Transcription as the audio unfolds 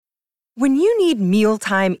When you need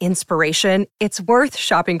mealtime inspiration, it's worth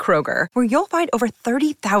shopping Kroger, where you'll find over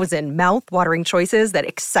 30,000 mouth-watering choices that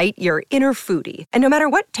excite your inner foodie. And no matter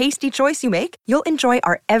what tasty choice you make, you'll enjoy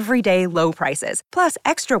our everyday low prices, plus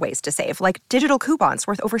extra ways to save, like digital coupons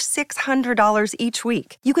worth over $600 each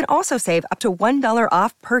week. You can also save up to $1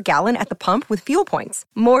 off per gallon at the pump with fuel points.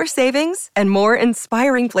 More savings and more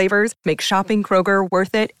inspiring flavors make shopping Kroger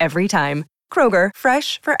worth it every time. Kroger,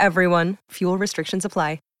 fresh for everyone. Fuel restrictions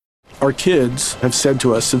apply. Our kids have said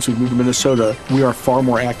to us since we moved to Minnesota, we are far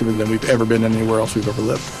more active than we've ever been anywhere else we've ever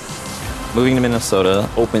lived. Moving to Minnesota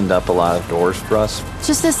opened up a lot of doors for us.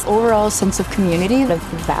 Just this overall sense of community, the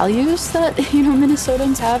values that,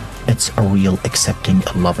 Minnesotans have. It's a real accepting,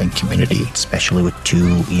 loving community, especially with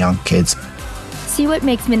 2 young kids. See what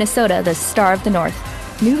makes Minnesota the star of the North.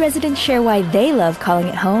 New residents share why they love calling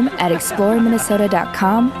it home at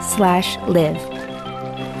exploreminnesota.com/live.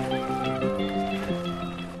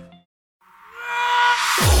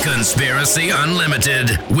 Conspiracy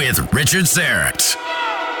Unlimited with Richard Syrett.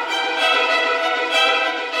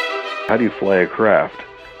 How do you fly a craft?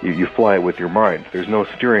 You fly it with your mind. There's no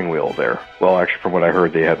steering wheel there. Well, actually, from what I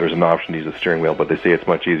heard, there's an option to use a steering wheel, but they say it's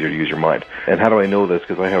much easier to use your mind. And how do I know this?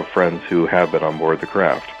 Because I have friends who have been on board the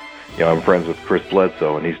craft. I'm friends with Chris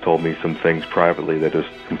Bledsoe, and he's told me some things privately that just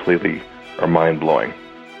completely are mind-blowing.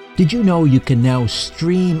 Did you know you can now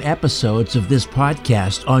stream episodes of this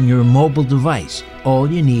podcast on your mobile device?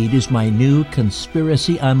 All you need is my new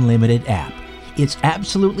Conspiracy Unlimited app. It's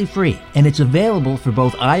absolutely free, and it's available for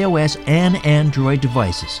both iOS and Android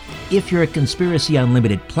devices. If you're a Conspiracy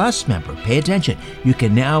Unlimited Plus member, pay attention. You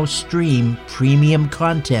can now stream premium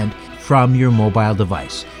content from your mobile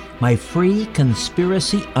device. My free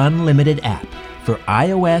Conspiracy Unlimited app for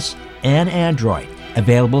iOS and Android.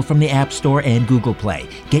 Available from the App Store and Google Play.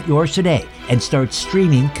 Get yours today and start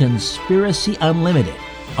streaming Conspiracy Unlimited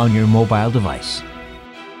on your mobile device.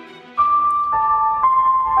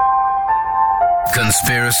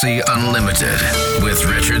 Conspiracy Unlimited with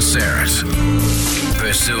Richard Syrett.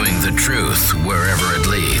 Pursuing the truth wherever it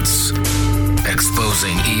leads.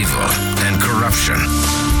 Exposing evil and corruption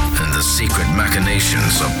and the secret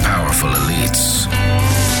machinations of powerful elites.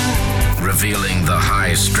 Revealing the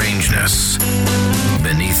high strangeness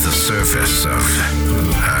beneath the surface of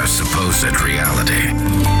our supposed reality.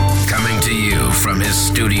 Coming to you from his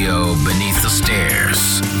studio beneath the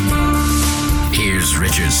stairs, here's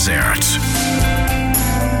Richard Syrett.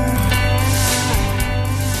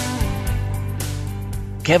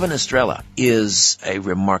 Kevin Estrella is a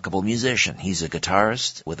remarkable musician. He's a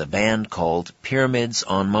guitarist with a band called Pyramids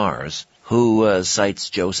on Mars, who cites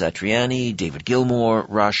Joe Satriani, David Gilmour,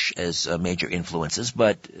 Rush as major influences.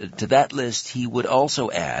 But to that list, he would also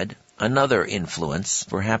add another influence,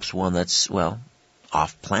 perhaps one that's,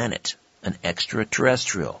 off-planet, an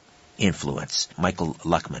extraterrestrial influence. Michael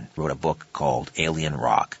Luckman wrote a book called Alien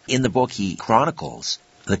Rock. In the book, he chronicles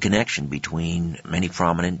the connection between many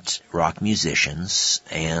prominent rock musicians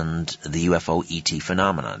and the UFO ET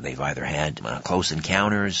phenomenon. They've either had close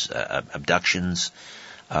encounters, abductions,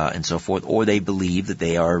 and so forth, or they believe that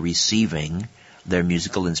they are receiving their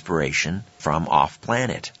musical inspiration from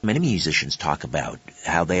off-planet. Many musicians talk about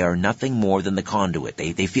how they are nothing more than the conduit.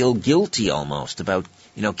 They feel guilty almost about,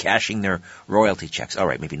 cashing their royalty checks. All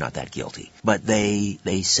right, maybe not that guilty. But they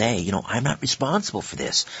say, I'm not responsible for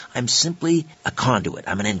this. I'm simply a conduit.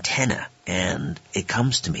 I'm an antenna. And it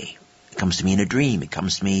comes to me. It comes to me in a dream. It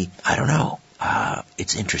comes to me, I don't know.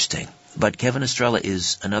 It's interesting. But Kevin Estrella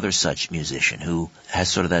is another such musician who has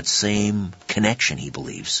sort of that same connection, he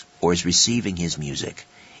believes, or is receiving his music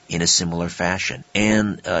in a similar fashion.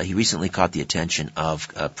 And he recently caught the attention of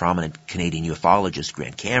a prominent Canadian ufologist,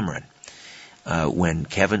 Grant Cameron, when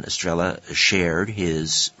Kevin Estrella shared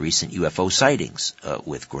his recent UFO sightings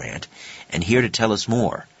with Grant. And here to tell us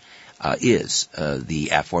more is the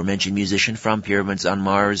aforementioned musician from Pyramids on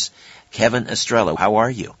Mars, Kevin Estrella. How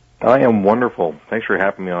are you? I am wonderful. Thanks for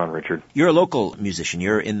having me on, Richard. You're a local musician.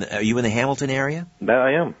 Are you in the Hamilton area? That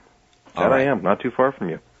I am. I am. Not too far from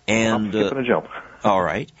you. And I'm skipping a jump. All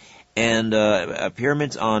right. And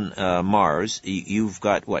Pyramids on Mars, you've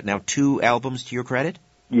got, now 2 albums to your credit?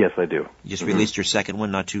 Yes, I do. You just released your second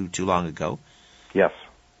one not too long ago? Yes.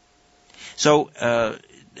 So,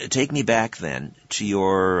 take me back then to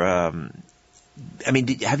your,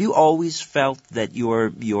 have you always felt that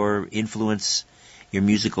your influence, your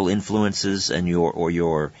musical influences and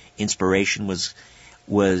your inspiration was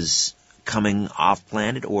coming off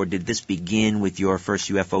planet, or did this begin with your first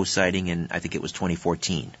UFO sighting in, I think it was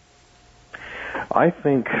 2014? I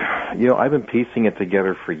think, I've been piecing it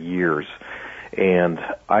together for years, and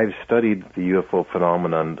I've studied the UFO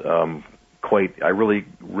phenomenon I really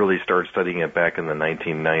started studying it back in the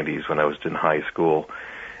 1990s when I was in high school,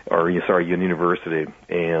 university,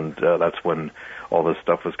 and that's when all this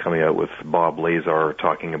stuff was coming out with Bob Lazar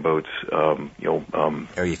talking about,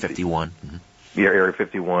 Area 51. Mm-hmm. Yeah, Area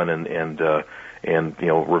 51 and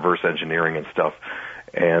reverse engineering and stuff.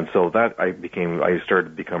 And so that I started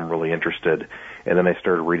to become really interested, and then I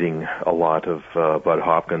started reading a lot of Bud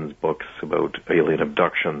Hopkins books about alien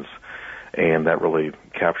abductions, and that really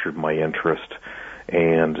captured my interest.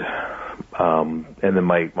 And then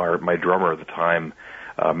my drummer at the time,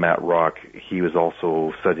 Matt Rock, he was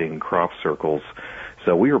also studying crop circles,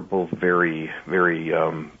 so we were both very, very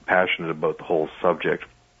passionate about the whole subject,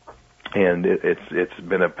 and it's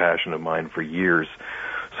been a passion of mine for years.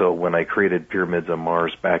 So when I created Pyramids on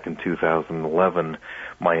Mars back in 2011,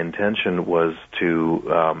 my intention was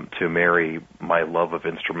to marry my love of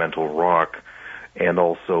instrumental rock and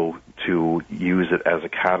also to use it as a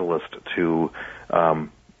catalyst to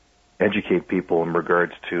educate people in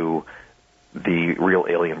regards to the real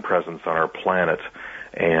alien presence on our planet,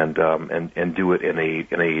 and do it in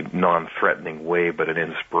a non-threatening way, but an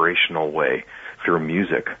inspirational way through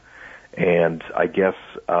music. And I guess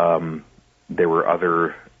there were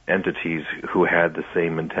other entities who had the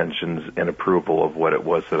same intentions and approval of what it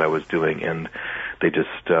was that I was doing, and they just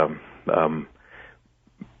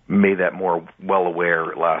made that more well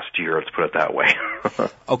aware last year. Let's put it that way.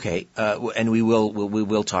 Okay, and we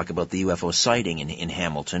will talk about the UFO sighting in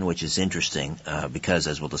Hamilton, which is interesting because,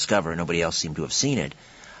 as we'll discover, nobody else seemed to have seen it.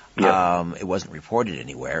 Yeah. It wasn't reported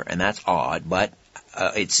anywhere, and that's odd. But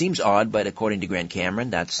it seems odd, but according to Grant Cameron,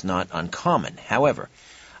 that's not uncommon. However,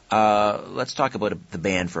 let's talk about the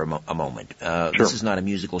band for a moment. Sure. This is not a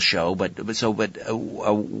musical show, but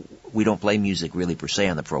we don't play music really per se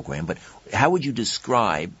on the program. But how would you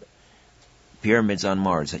describe Pyramids on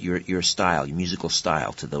Mars, your style, your musical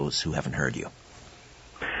style, to those who haven't heard you?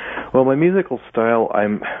 Well, my musical style,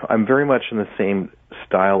 I'm very much in the same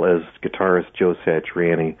style as guitarist Joe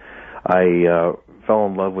Satriani. I fell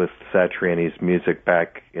in love with Satriani's music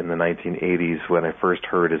back in the 1980s when I first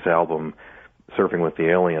heard his album Surfing with the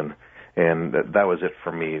Alien, and that was it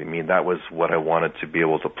for me. I mean, that was what I wanted to be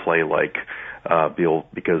able to play like,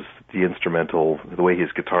 because the instrumental, the way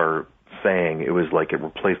his guitar sang, it was like it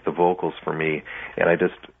replaced the vocals for me, and I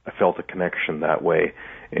felt a connection that way,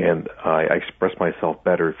 and I expressed myself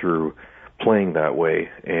better through playing that way.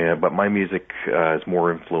 But my music is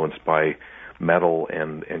more influenced by metal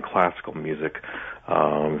and classical music.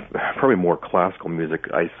 Probably more classical music.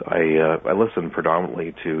 I listen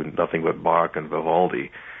predominantly to nothing but Bach and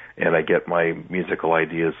Vivaldi, and I get my musical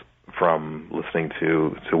ideas from listening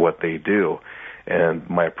to what they do. And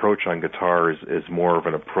my approach on guitar is more of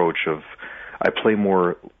an approach of, I play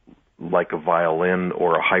more like a violin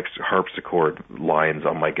or a harpsichord lines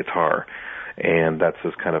on my guitar, and that's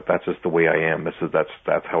just the way I am.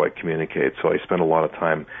 That's how I communicate. So I spend a lot of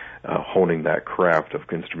time honing that craft of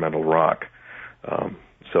instrumental rock. And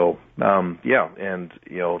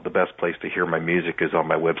the best place to hear my music is on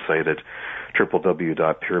my website at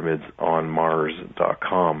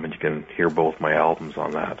www.pyramidsonmars.com, and you can hear both my albums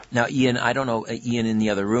on that. Now, Ian, I don't know, Ian in the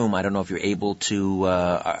other room, I don't know if you're able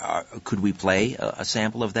to, could we play a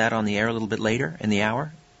sample of that on the air a little bit later in the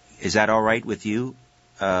hour? Is that all right with you?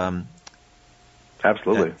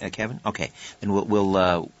 Absolutely. Kevin? Okay. Then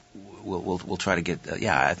we'll try to get.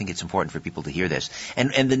 I think it's important for people to hear this.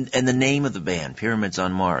 And the name of the band, Pyramids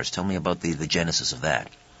on Mars. Tell me about the genesis of that.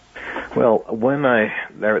 Well, when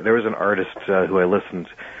there was an artist who I listened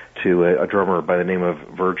to, a drummer by the name of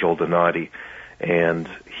Virgil Donati, and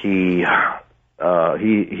he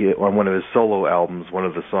on one of his solo albums, one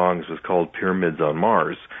of the songs was called Pyramids on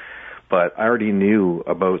Mars. But I already knew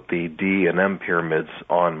about the D and M pyramids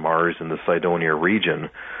on Mars in the Cydonia region,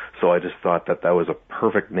 so I just thought that was a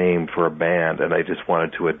perfect name for a band, and I just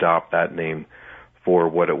wanted to adopt that name for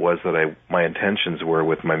what it was that my intentions were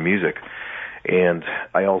with my music. And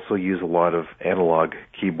I also use a lot of analog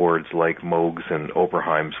keyboards like Moogs and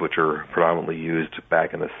Oberheims, which are predominantly used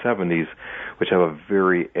back in the 70s, which have a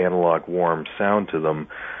very analog, warm sound to them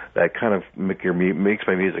that kind of makes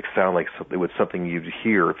my music sound like something you'd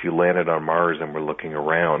hear if you landed on Mars and were looking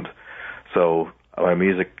around. So my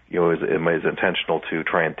music, is intentional to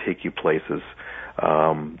try and take you places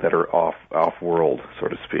that are off world, so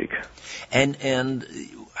to speak. And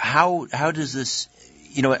how does this?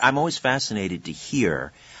 I'm always fascinated to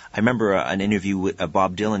hear. I remember an interview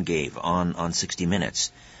Bob Dylan gave on 60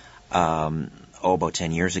 Minutes, about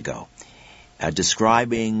 10 years ago,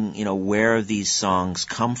 describing where these songs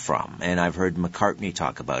come from, and I've heard McCartney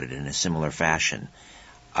talk about it in a similar fashion.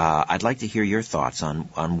 I'd like to hear your thoughts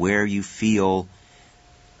on where you feel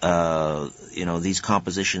these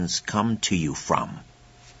compositions come to you from?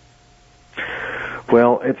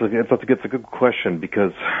 Well, it's a good question,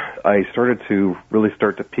 because I started to really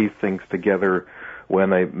start to piece things together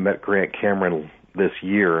when I met Grant Cameron this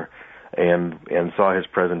year and saw his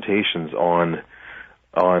presentations on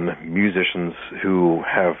musicians who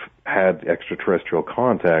have had extraterrestrial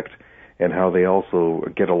contact and how they also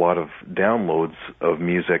get a lot of downloads of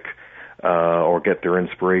music or get their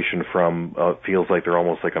inspiration from, feels like they're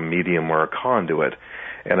almost like a medium or a conduit.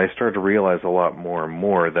 And I started to realize a lot more and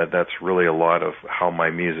more that that's really a lot of how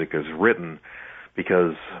my music is written,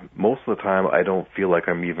 because most of the time I don't feel like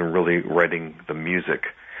I'm even really writing the music.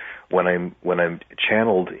 When I'm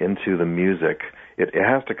channeled into the music, it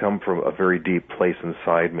has to come from a very deep place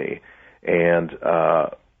inside me. And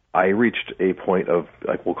I reached a point of,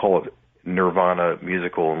 like, we'll call it nirvana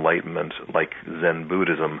musical enlightenment, like Zen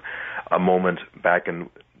Buddhism, a moment back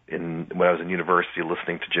in when I was in university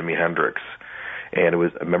listening to Jimi Hendrix. And I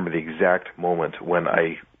remember the exact moment when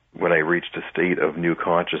I reached a state of new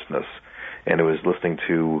consciousness, and it was listening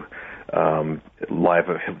to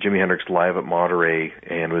Jimi Hendrix live at Monterey,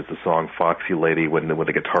 and it was the song "Foxy Lady" when the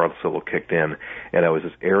guitar solo kicked in, and I was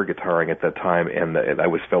just air guitaring at that time, and I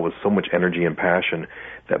was filled with so much energy and passion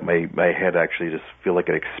that my head actually just feel like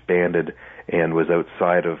it expanded and was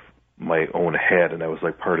outside of my own head, and I was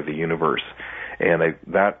like part of the universe. And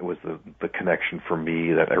that was the connection for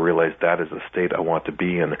me, that I realized that is the state I want to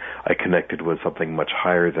be in. I connected with something much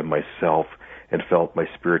higher than myself and felt my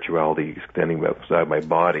spirituality extending outside my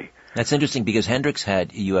body. That's interesting, because Hendrix had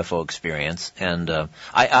UFO experience, and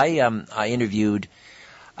I interviewed,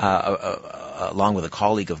 along with a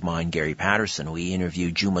colleague of mine, Gary Patterson, we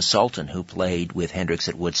interviewed Juma Sultan, who played with Hendrix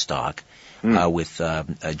at Woodstock, with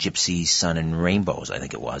Gypsy, Sun and Rainbows, I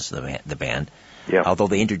think it was, the band. Yeah. Although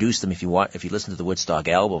they introduced them, if you listen to the Woodstock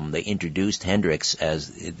album, they introduced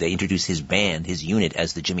his band, his unit,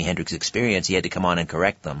 as the Jimi Hendrix Experience. He had to come on and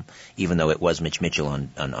correct them, even though it was Mitch Mitchell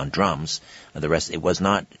on drums. The rest, it was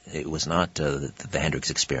not the Hendrix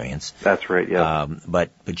Experience. That's right. Yeah. But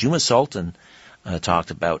Juma Sultan talked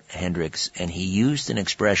about Hendrix, and he used an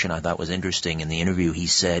expression I thought was interesting in the interview. He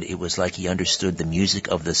said it was like he understood the music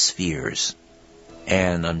of the spheres.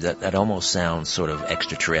 And that almost sounds sort of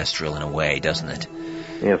extraterrestrial in a way, doesn't it?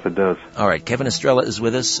 Yes, it does. All right, Kevin Estrella is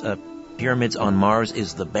with us. Pyramids on Mars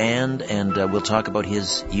is the band, and we'll talk about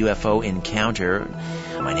his UFO encounter.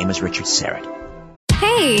 My name is Richard Serrett.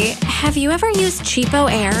 Hey, have you ever used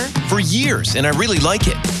Cheapo Air? For years, and I really like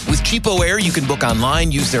it. With Cheapo Air, you can book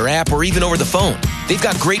online, use their app, or even over the phone. They've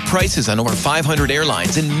got great prices on over 500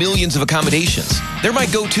 airlines and millions of accommodations. They're my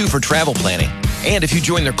go-to for travel planning. And if you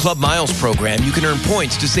join their Club Miles program, you can earn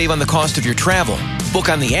points to save on the cost of your travel. Book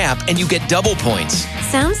on the app and you get double points.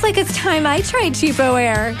 Sounds like it's time I tried Cheapo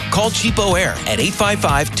Air. Call Cheapo Air at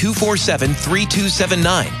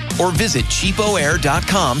 855-247-3279 or visit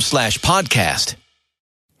cheapoair.com/podcast.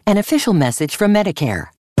 An official message from Medicare.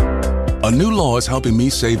 A new law is helping me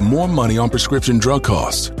save more money on prescription drug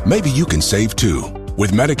costs. Maybe you can save too.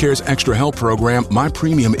 With Medicare's Extra Help program, my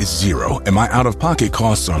premium is zero and my out-of-pocket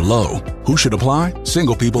costs are low. Who should apply?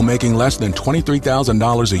 Single people making less than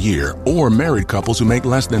 $23,000 a year or married couples who make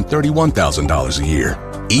less than $31,000 a year.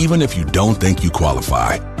 Even if you don't think you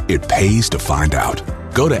qualify, it pays to find out.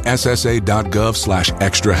 Go to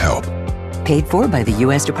ssa.gov/extrahelp. Paid for by the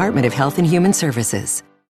U.S. Department of Health and Human Services.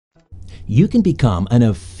 You can become an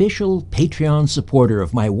official Patreon supporter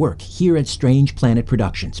of my work here at Strange Planet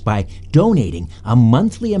Productions by donating a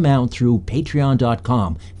monthly amount through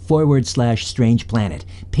patreon.com/Strange Planet.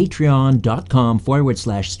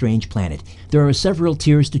 Patreon.com/Strange Planet. There are several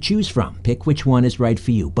tiers to choose from. Pick which one is right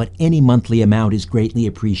for you, but any monthly amount is greatly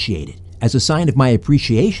appreciated. As a sign of my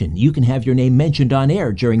appreciation, you can have your name mentioned on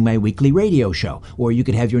air during my weekly radio show, or you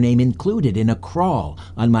could have your name included in a crawl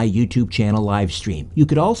on my YouTube channel live stream. You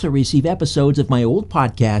could also receive episodes of my old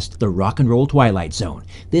podcast, The Rock and Roll Twilight Zone.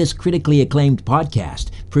 This critically acclaimed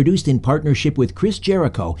podcast, produced in partnership with Chris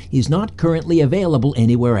Jericho, is not currently available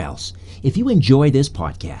anywhere else. If you enjoy this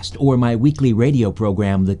podcast or my weekly radio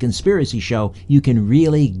program, The Conspiracy Show, you can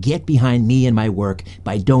really get behind me and my work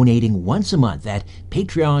by donating once a month at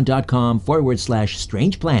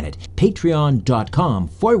patreon.com/Strange Planet.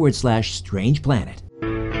 Patreon.com/Strange Planet.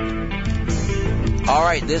 All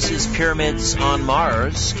right, this is Pyramids on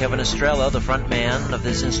Mars. Kevin Estrella, the front man of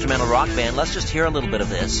this instrumental rock band. Let's just hear a little bit of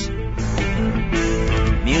this.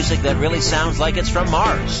 Music that really sounds like it's from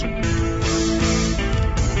Mars.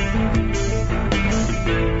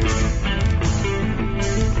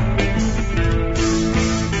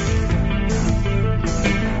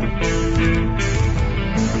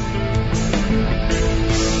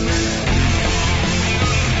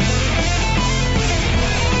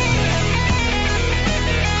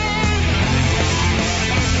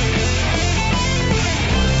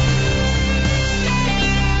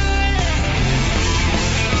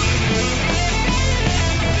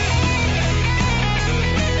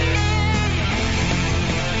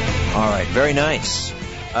 All right, very nice.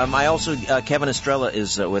 I also, Kevin Estrella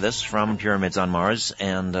is with us from Pyramids on Mars,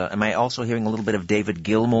 and am I also hearing a little bit of David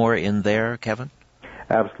Gilmour in there, Kevin?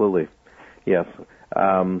 Absolutely, yes.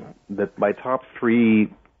 My top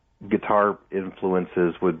three guitar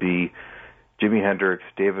influences would be Jimi Hendrix,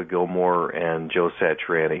 David Gilmour, and Joe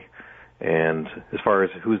Satriani. And as far as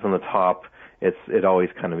who's on the top, it always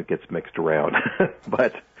kind of gets mixed around.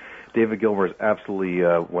 But David Gilmour is absolutely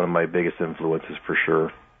one of my biggest influences for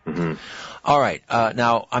sure. Mm-hmm. All right.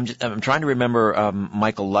 Now I'm trying to remember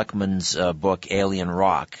Michael Luckman's book Alien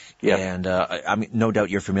Rock. Yes. And I mean, no doubt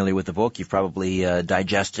you're familiar with the book. You've probably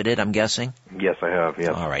digested it, I'm guessing. Yes, I have.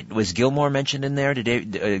 Yes. All right. Was Gilmour mentioned in there?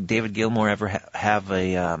 Did David Gilmour ever have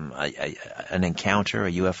an encounter,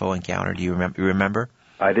 a UFO encounter? Do you remember?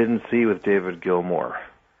 I didn't see with David Gilmour.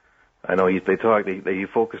 I know he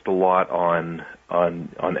focused a lot on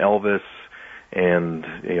Elvis and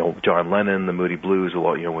John Lennon, the Moody Blues, a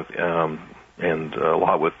lot and a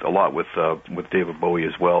lot with David Bowie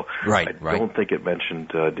as well. Right. I don't think it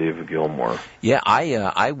mentioned David Gilmour. Yeah,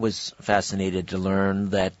 I was fascinated to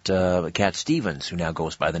learn that Cat Stevens, who now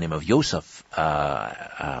goes by the name of Yosef,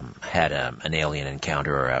 had an alien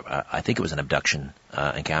encounter, or I think it was an abduction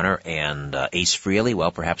encounter, and Ace Frehley,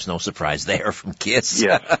 well, perhaps no surprise there from Kiss.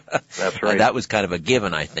 Yeah, that's right. That was kind of a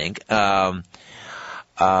given, I think.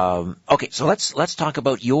 Okay, so let's talk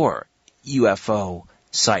about your UFO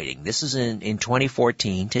sighting. This is in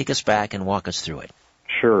 2014. Take us back and walk us through it.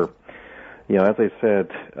 Sure. As I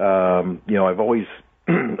said, I've always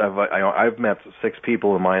I've met 6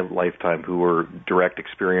 people in my lifetime who were direct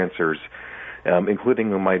experiencers,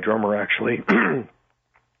 including my drummer actually. My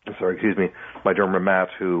drummer Matt,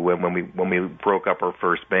 who when we broke up our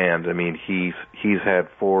first band, I mean he's seen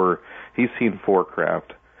 4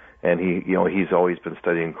 craft. And he's always been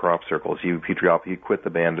studying crop circles. He quit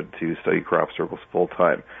the band to study crop circles full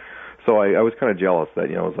time. So I was kind of jealous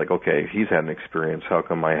that, I was like, okay, he's had an experience, how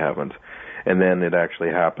come I haven't? And then it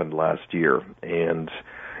actually happened last year, and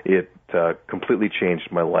it completely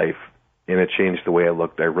changed my life, and it changed the way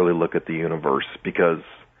I really look at the universe, because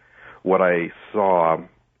what I saw,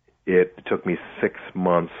 it took me 6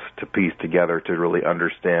 months to piece together to really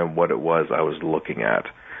understand what it was I was looking at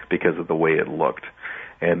because of the way it looked.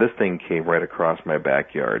 And this thing came right across my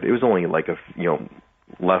backyard. It was only like less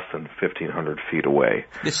than 1,500 feet away.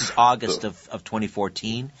 This is August of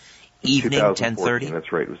 2014, evening, 10:30?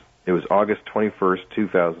 That's right. It was August 21st,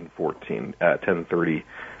 2014, at 10:30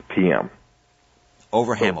 p.m.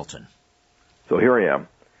 Over Hamilton. So here I am.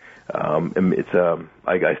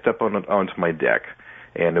 I stepped onto my deck,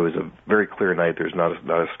 and it was a very clear night. There's not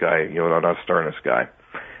a sky, not a star in the sky.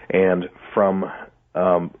 And from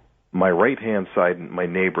my right-hand side, my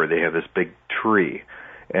neighbor, they have this big tree,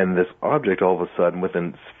 and this object all of a sudden,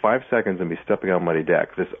 within 5 seconds of me stepping on my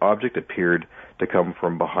deck, this object appeared to come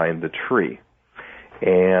from behind the tree.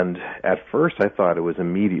 And at first I thought it was a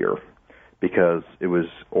meteor because it was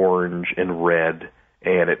orange and red,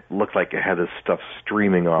 and it looked like it had this stuff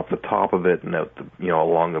streaming off the top of it and out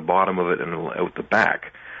along the bottom of it and out the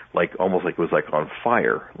back, almost like it was on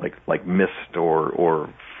fire, like mist or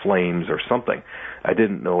flames or something. I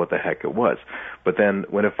didn't know what the heck it was. But then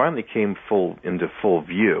when it finally came into full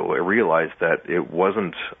view, I realized that it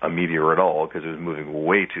wasn't a meteor at all because it was moving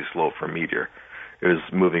way too slow for a meteor. It was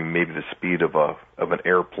moving maybe the speed of an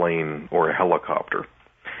airplane or a helicopter.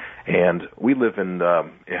 And we live in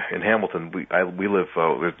Hamilton. We live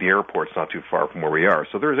the airport's not too far from where we are,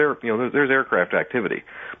 so there's aircraft activity.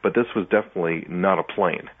 But this was definitely not a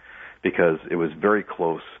plane because it was very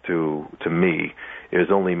close to me. It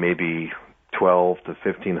was only maybe 12 to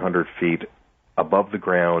 1,500 feet above the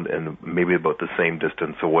ground and maybe about the same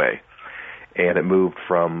distance away. And it moved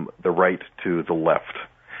from the right to the left.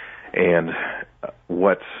 And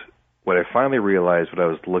what I finally realized, what I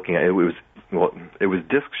was looking at, it was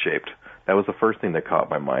disc-shaped. That was the first thing that caught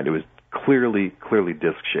my mind. It was clearly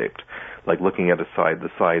disc-shaped, like looking at the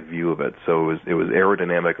side view of it. So it was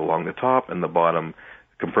aerodynamic along the top and the bottom,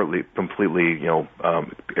 completely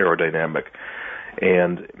aerodynamic,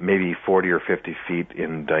 and maybe 40 or 50 feet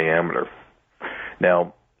in diameter.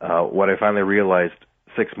 Now, what I finally realized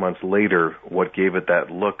 6 months later, what gave it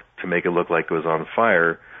that look to make it look like it was on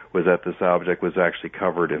fire, was that this object was actually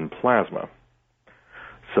covered in plasma.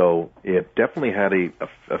 So it definitely had a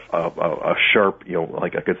sharp,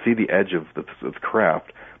 like I could see the edge of the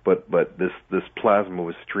craft, but this plasma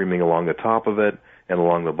was streaming along the top of it and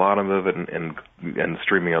along the bottom of it and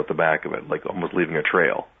streaming out the back of it, like almost leaving a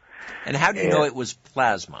trail. And how do you know it was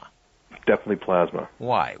plasma? Definitely plasma.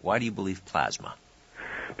 Why? Why do you believe plasma?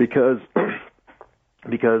 Because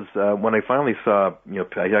Because when I finally saw,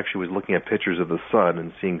 I actually was looking at pictures of the sun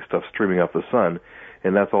and seeing stuff streaming off the sun,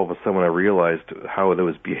 and that's all of a sudden when I realized how it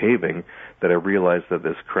was behaving, that I realized that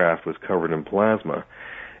this craft was covered in plasma.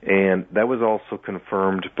 And that was also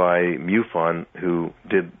confirmed by MUFON, who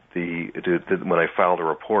did when I filed a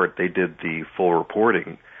report, they did the full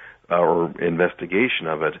reporting or investigation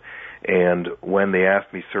of it. And when they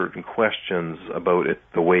asked me certain questions about it,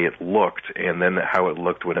 the way it looked, and then how it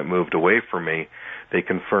looked when it moved away from me, they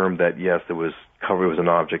confirmed that yes, it was an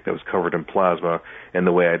object that was covered in plasma, and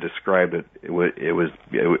the way I described it,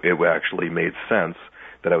 it actually made sense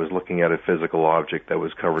that I was looking at a physical object that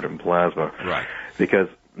was covered in plasma. Right. Because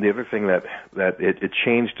the other thing that it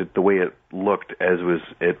changed it, the way it looked as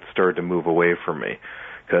it started to move away from me,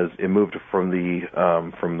 because it moved from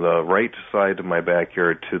the right side of my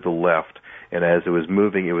backyard to the left, and as it was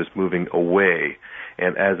moving away,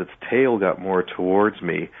 and as its tail got more towards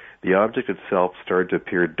me, the object itself started to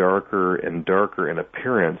appear darker and darker in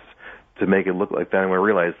appearance to make it look like that. And I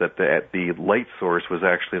realized that the light source was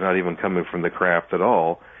actually not even coming from the craft at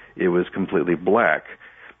all. It was completely black.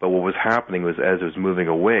 But what was happening was, as it was moving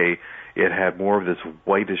away, it had more of this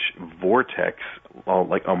whitish vortex,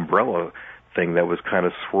 like umbrella thing that was kind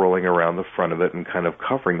of swirling around the front of it and kind of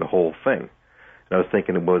covering the whole thing. And I was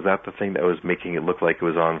thinking, was that the thing that was making it look like it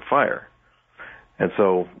was on fire? And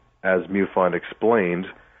so, as MUFON explained,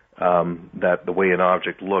 that the way an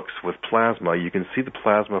object looks with plasma, you can see the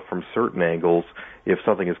plasma from certain angles if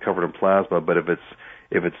something is covered in plasma, but if it's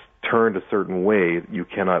turned a certain way, you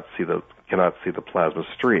cannot see the plasma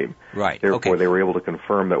stream. Right. Therefore, they were able to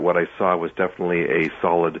confirm that what I saw was definitely a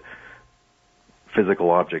solid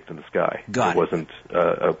physical object in the sky. Got it. It wasn't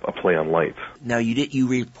a play on lights. Now, you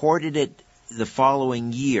reported it the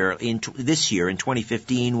following year, this year in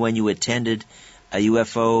 2015, when you attended a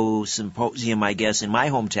UFO symposium, I guess, in my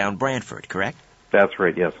hometown, Brantford, correct? That's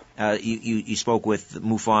right, yes. You spoke with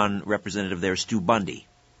MUFON representative there, Stu Bundy.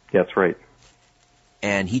 That's right.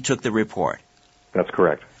 And he took the report. That's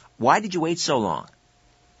correct. Why did you wait so long?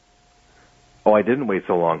 Oh, I didn't wait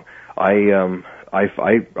so long.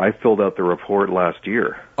 I filled out the report last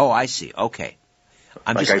year. Oh, I see. Okay.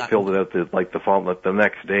 I filled it out the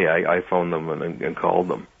next day. I phoned them and called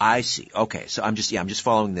them. I see. Okay, so I'm just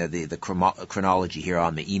following the chronology here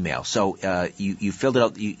on the email. So you filled it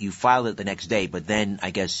out. You filed it the next day, but then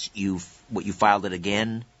I guess you filed it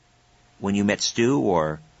again when you met Stu,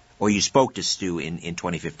 or you spoke to Stu in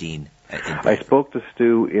 2015. I spoke to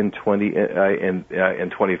Stu in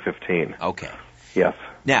 2015. Okay. Yes.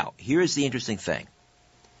 Now, here's the interesting thing.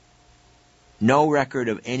 No record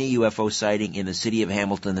of any UFO sighting in the city of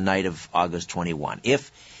Hamilton the night of August 21.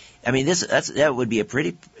 That would be a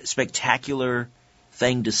pretty spectacular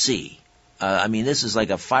thing to see. This is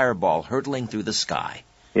like a fireball hurtling through the sky.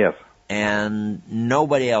 Yes. And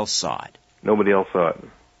nobody else saw it. Nobody else saw it.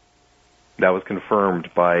 That was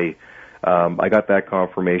confirmed by, I got that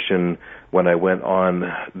confirmation when I went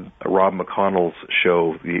on Rob McConnell's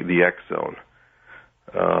show, the X Zone.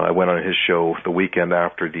 I went on his show the weekend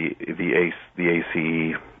after the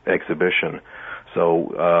ACE exhibition.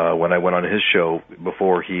 So when I went on his show,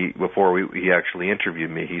 before he actually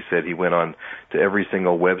interviewed me, he said he went on to every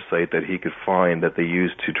single website that he could find that they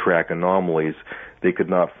used to track anomalies. They could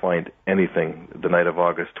not find anything the night of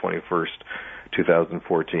August 21st,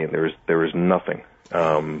 2014. There was nothing.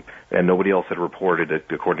 And nobody else had reported it,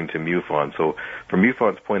 according to MUFON. So from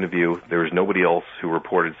MUFON's point of view, there was nobody else who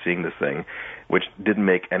reported seeing this thing, which didn't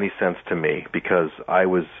make any sense to me, because it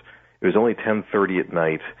was only 10:30 at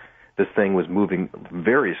night. This thing was moving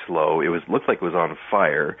very slow. Looked like it was on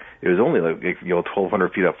fire. It was only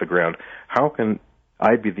 1,200 feet off the ground. How can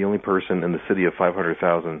I be the only person in the city of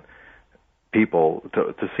 500,000 people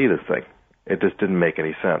to see this thing? It just didn't make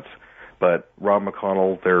any sense. But Rob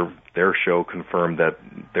McConnell, their show confirmed that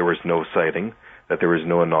there was no sighting, that there was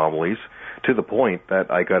no anomalies, to the point that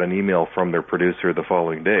I got an email from their producer the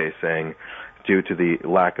following day saying, due to the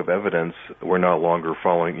lack of evidence, we're no longer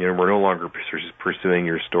pursuing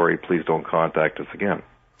your story. Please don't contact us again.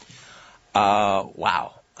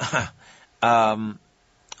 Wow.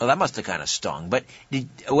 Well, that must have kind of stung. But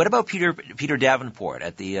what about Peter Davenport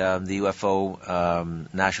at the UFO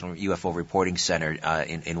National UFO Reporting Center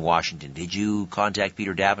in Washington? Did you contact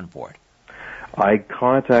Peter Davenport? I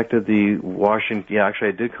contacted the Washington. Yeah, actually,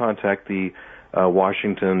 I did contact the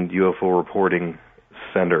Washington UFO Reporting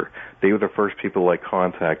Center. They were the first people I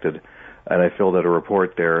contacted, and I filled out a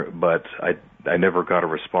report there, but I never got a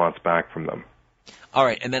response back from them. All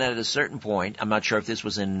right, and then at a certain point, I'm not sure if this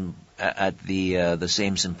was at the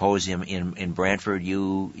same symposium in Brantford,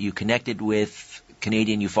 you connected with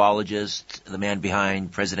Canadian ufologist, the man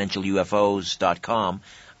behind presidentialufos.com,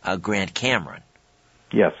 Grant Cameron.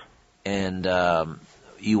 Yes. And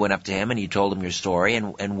you went up to him and you told him your story,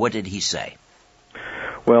 and what did he say?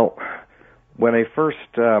 Well, when I first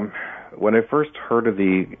heard of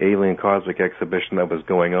the alien cosmic exhibition that was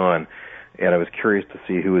going on, and I was curious to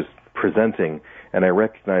see who was presenting, and I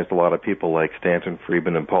recognized a lot of people like Stanton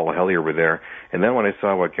Friedman and Paul Hellyer were there. And then when I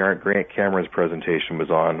saw what Grant Cameron's presentation was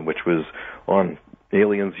on, which was on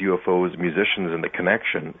aliens, UFOs, musicians, and the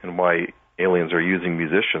connection, and why aliens are using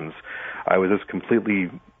musicians, I was just completely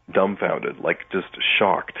dumbfounded, like just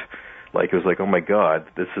shocked. Like it was like, oh my God,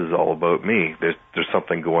 this is all about me. There's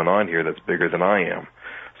something going on here that's bigger than I am.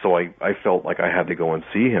 So I felt like I had to go and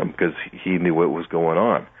see him because he knew what was going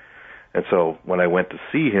on. And so when I went to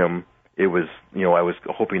see him, it was, I was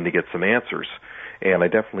hoping to get some answers. And I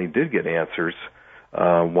definitely did get answers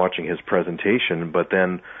watching his presentation, but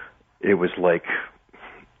then it was like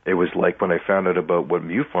when I found out about what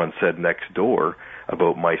MUFON said next door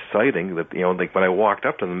about my sighting, that, like when I walked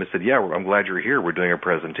up to them, they said, yeah, I'm glad you're here. We're doing a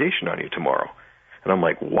presentation on you tomorrow. And I'm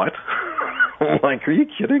like, what? I'm like, are you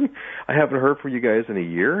kidding? I haven't heard from you guys in a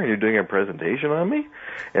year, and you're doing a presentation on me?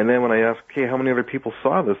 And then when I asked, okay, how many other people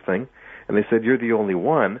saw this thing? And they said, you're the only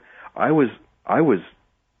one. I was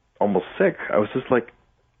almost sick. I was just like,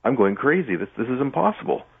 I'm going crazy. This is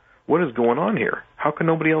impossible. What is going on here? How can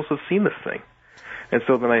nobody else have seen this thing? And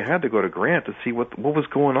so then I had to go to Grant to see what was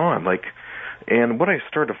going on. And what I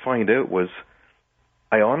started to find out was,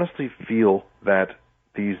 I honestly feel that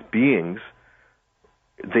these beings,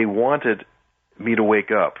 they wanted me to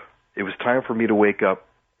wake up. It was time for me to wake up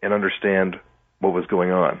and understand what was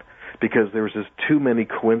going on, because there was just too many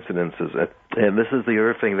coincidences. And this is the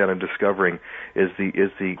other thing that I'm discovering is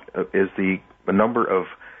the number of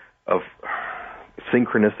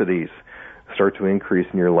synchronicities start to increase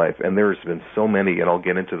in your life. And there's been so many, and I'll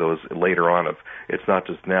get into those later on. It's not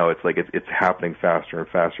just now, it's like it's happening faster and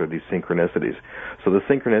faster, these synchronicities. So the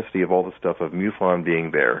synchronicity of all the stuff of MUFON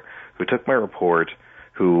being there, who took my report,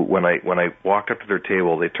 who, when I walked up to their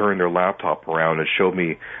table, they turned their laptop around and showed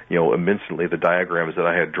me, instantly the diagrams that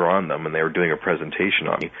I had drawn them, and they were doing a presentation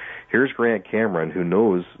on me. Here's Grant Cameron, who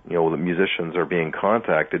knows, the musicians are being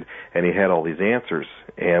contacted, and he had all these answers.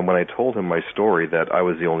 And when I told him my story, that I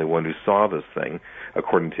was the only one who saw this thing,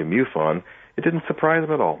 according to MUFON, it didn't surprise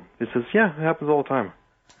him at all. He says, yeah, it happens all the time.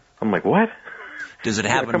 I'm like, what? Does it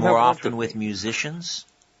happen more often with musicians?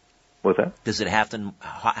 What's that? Does it happen?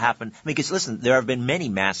 Because listen, there have been many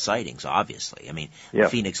mass sightings, obviously. Yeah.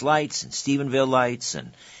 Phoenix Lights and Stephenville Lights,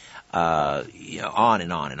 and on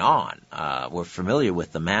and on and on. We're familiar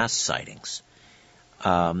with the mass sightings,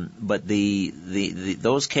 but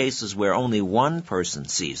those cases where only one person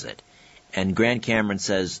sees it, and Grant Cameron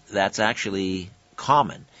says that's actually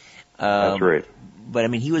common. That's right.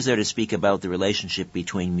 But he was there to speak about the relationship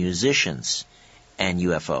between musicians and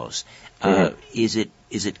UFOs.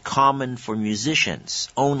 Is it common for musicians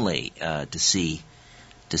only to see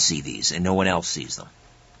these, and no one else sees them?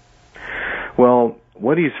 Well,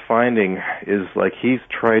 what he's finding is, he's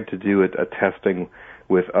tried to do a testing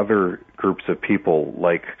with other groups of people,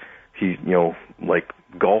 like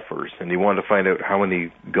golfers, and he wanted to find out how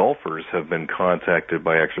many golfers have been contacted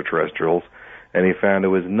by extraterrestrials, and he found it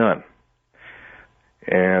was none.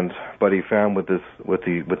 But he found with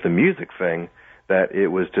the music thing that it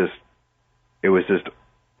was just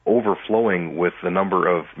overflowing with the number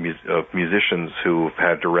of musicians who've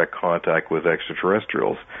had direct contact with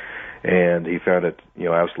extraterrestrials, and he found it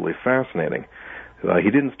absolutely fascinating. He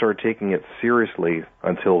didn't start taking it seriously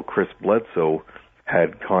until Chris Bledsoe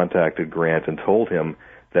had contacted Grant and told him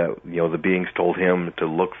that the beings told him to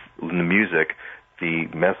look in the music. The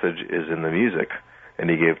message is in the music, and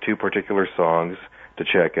he gave two particular songs to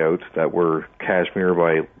check out that were Kashmir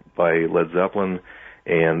by Led Zeppelin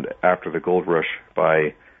and After the Gold Rush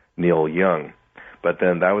by Neil Young. But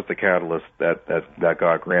then that was the catalyst that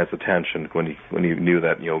got Grant's attention when he knew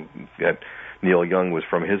that that Neil Young was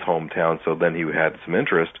from his hometown. So then he had some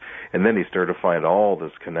interest, and then he started to find all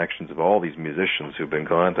these connections of all these musicians who've been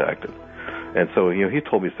contacted. And so he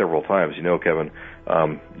told me several times, Kevin,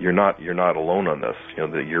 you're not alone on this.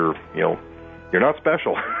 That you're not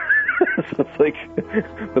special. So it's like,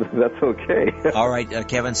 but that's okay. All right,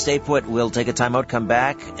 Kevin, stay put. We'll take a time out, come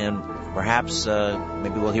back, and perhaps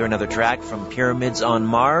maybe we'll hear another track from Pyramids on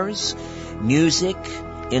Mars. Music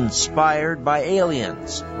inspired by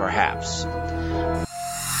aliens, perhaps.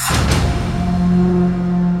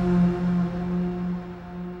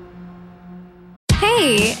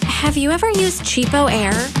 Hey, have you ever used Cheapo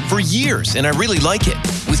Air? For years, and I really like it.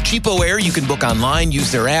 With Cheapo Air, you can book online, use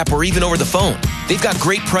their app, or even over the phone. They've got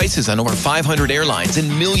great prices on over 500 airlines and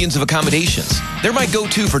millions of accommodations. They're my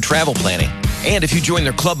go-to for travel planning. And if you join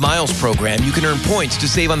their Club Miles program, you can earn points to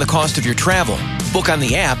save on the cost of your travel. Book on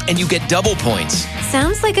the app and you get double points.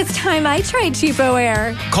 Sounds like it's time I tried Cheapo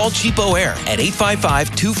Air. Call Cheapo Air at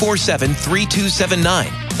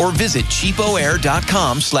 855-247-3279 or visit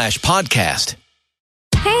cheapoair.com/podcast.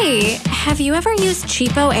 Hey, have you ever used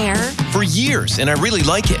Cheapo Air? For years, and I really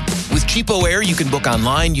like it. With Cheapo Air, you can book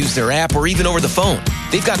online, use their app, or even over the phone.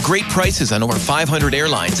 They've got great prices on over 500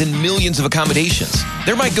 airlines and millions of accommodations.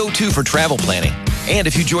 They're my go-to for travel planning. And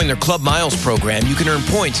if you join their Club Miles program, you can earn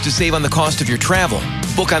points to save on the cost of your travel.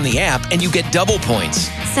 Book on the app and you get double points.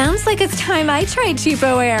 Sounds like it's time I tried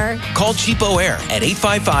Cheapo Air. Call Cheapo Air at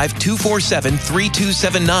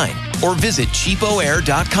 855-247-3279 or visit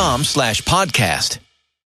cheapoair.com/podcast.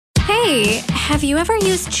 Hey, have you ever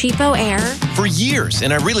used Cheapo Air? For years,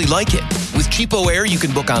 and I really like it. With Cheapo Air, you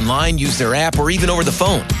can book online, use their app, or even over the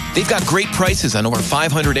phone. They've got great prices on over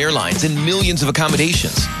 500 airlines and millions of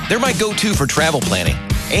accommodations. They're my go-to for travel planning.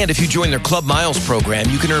 And if you join their Club Miles program,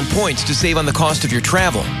 you can earn points to save on the cost of your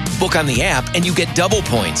travel. Book on the app and you get double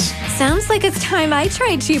points. Sounds like it's time I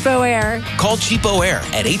tried Cheapo Air. Call Cheapo Air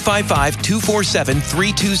at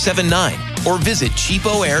 855-247-3279 or visit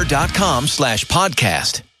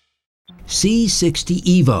cheapoair.com/podcast. C60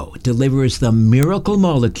 Evo delivers the miracle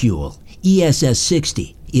molecule,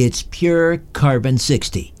 ESS60. It's pure carbon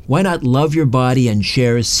 60. Why not love your body and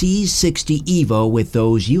share C60 Evo with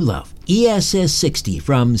those you love? ESS60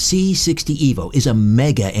 from C60 Evo is a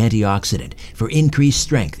mega antioxidant for increased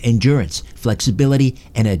strength, endurance, flexibility,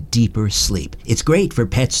 and a deeper sleep. It's great for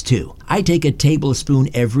pets too. I take a tablespoon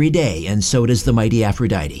every day, and so does the mighty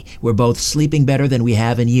Aphrodite. We're both sleeping better than we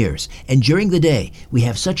have in years, and during the day, we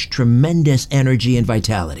have such tremendous energy and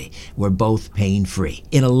vitality. We're both pain-free.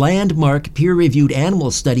 In a landmark peer-reviewed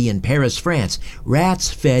animal study in Paris, France, rats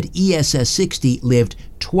fed ESS60 lived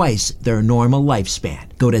twice their normal lifespan.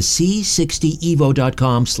 Go to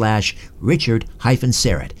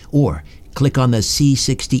c60evo.com/Richard-Serrett or click on the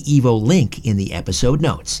C60 Evo link in the episode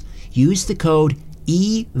notes. Use the code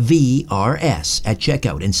EVRS at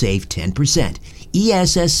checkout and save 10%.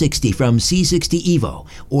 ESS60 from C60 Evo.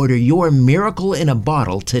 Order your miracle in a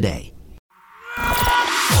bottle today.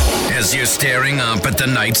 As you're staring up at the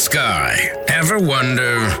night sky, ever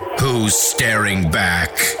wonder who's staring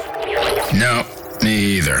back? No,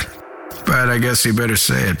 me either. But I guess you better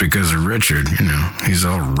say it because of Richard. You know, he's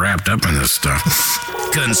all wrapped up in this stuff.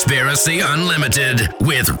 Conspiracy Unlimited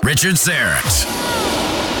with Richard Serrett.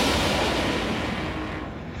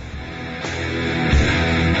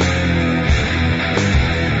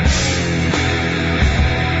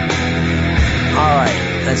 All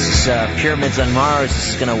right, this is Pyramids on Mars. This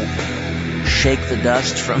is going to shake the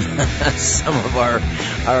dust from some of our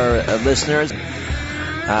listeners.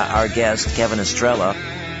 Our guest, Kevin Estrella,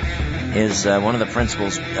 is one of the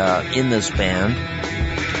principals in this band,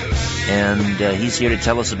 and he's here to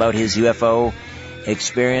tell us about his UFO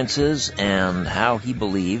experiences and how he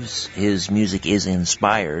believes his music is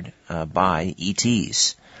inspired by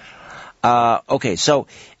ETs. Okay, so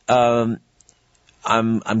I'm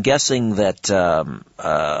guessing that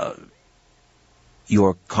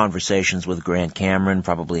your conversations with Grant Cameron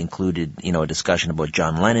probably included, a discussion about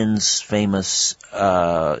John Lennon's famous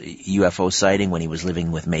UFO sighting when he was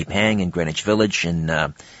living with May Pang in Greenwich Village in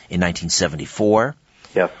 1974.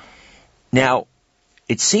 Yes. Now,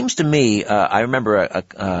 it seems to me, I remember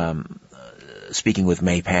speaking with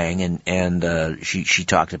May Pang, and she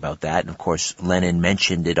talked about that. And of course, Lennon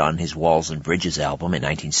mentioned it on his Walls and Bridges album in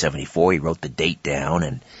 1974. He wrote the date down,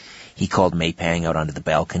 and he called May Pang out onto the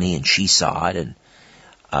balcony, and she saw it. And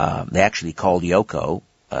they actually called Yoko,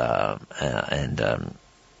 and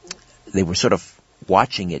they were sort of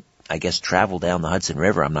watching it, I guess, travel down the Hudson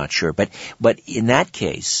River. I'm not sure, but in that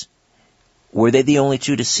case, were they the only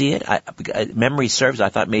two to see it? Memory serves, I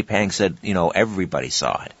thought May Pang said, everybody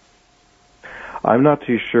saw it. I'm not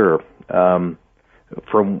too sure. From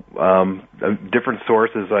different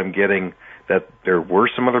sources, I'm getting that there were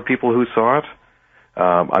some other people who saw it.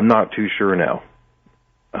 I'm not too sure now.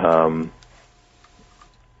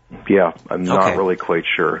 Yeah, I'm not really quite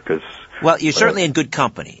sure. Well, you're certainly in good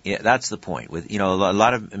company. Yeah, that's the point. With a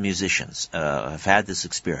lot of musicians have had this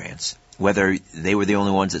experience, whether they were the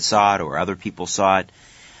only ones that saw it or other people saw it.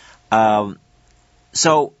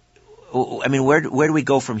 So, I mean, where do we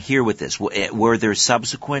go from here with this? Were there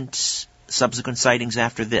subsequent sightings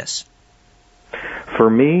after this? For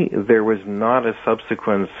me, there was not a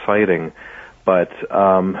subsequent sighting, but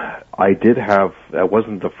I did have. That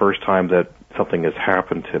wasn't the first time that something has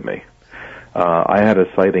happened to me. I had a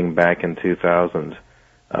sighting back in 2000.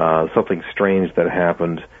 Something strange that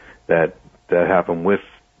happened that happened with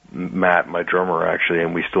Matt, my drummer, actually,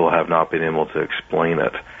 and we still have not been able to explain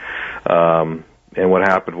it. And what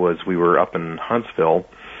happened was we were up in Huntsville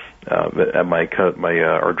at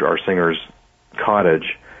our singer's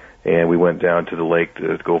cottage, and we went down to the lake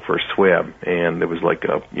to go for a swim, and it was like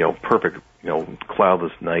a perfect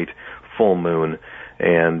cloudless night, full moon,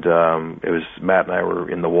 and it was Matt and I were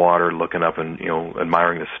in the water looking up and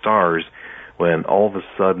admiring the stars, when all of a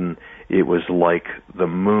sudden it was like the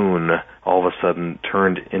moon all of a sudden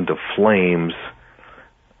turned into flames,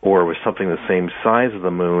 or it was something the same size as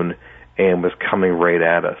the moon and was coming right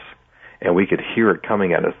at us, and we could hear it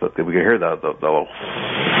coming at us. We could hear the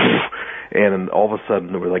and then all of a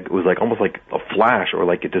sudden it was like almost like a flash, or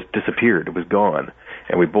like it just disappeared. It was gone,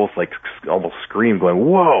 and we both like almost screamed, going,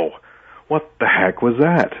 "Whoa! What the heck was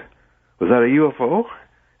that? Was that a UFO?"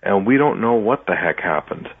 And we don't know what the heck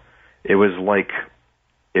happened. It was like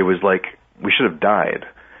we should have died.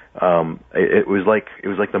 It was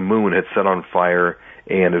like the moon had set on fire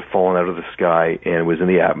and had fallen out of the sky and was in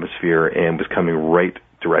the atmosphere and was coming right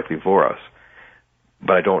directly for us.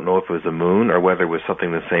 But I don't know if it was the moon or whether it was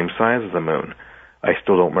something the same size as the moon. I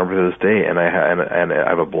still don't remember to this day, and I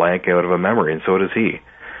have a blank out of a memory, and so does he.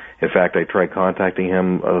 In fact, I tried contacting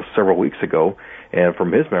him several weeks ago, and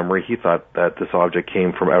from his memory, he thought that this object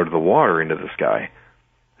came from out of the water into the sky.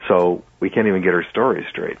 So we can't even get our story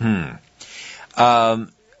straight.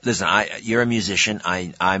 Listen, you're a musician.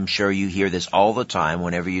 I'm sure you hear this all the time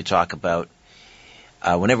whenever you talk about,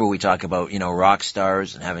 whenever we talk about, rock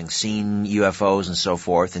stars and having seen UFOs and so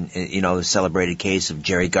forth, and, the celebrated case of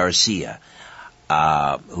Jerry Garcia,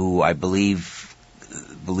 who I believe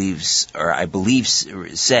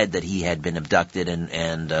said that he had been abducted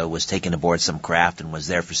and was taken aboard some craft and was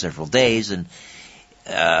there for several days. And,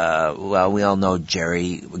 we all know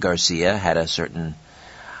Jerry Garcia had a certain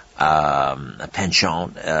a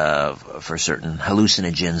penchant for certain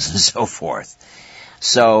hallucinogens and so forth.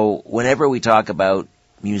 So whenever we talk about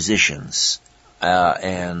musicians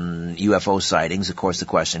and UFO sightings, of course the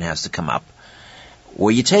question has to come up,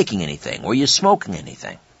 were you taking anything? Were you smoking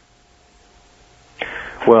anything?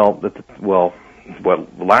 Well,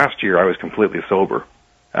 last year I was completely sober,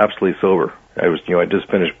 absolutely sober. I just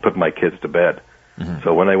finished putting my kids to bed. Mm-hmm.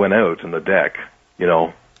 So when I went out on the deck,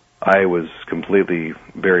 I was completely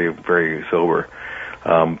very, very sober.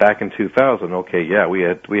 Back in 2000,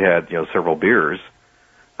 we had several beers,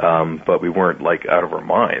 but we weren't like out of our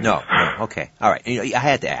minds. No, okay, all right. I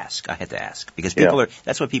had to ask because people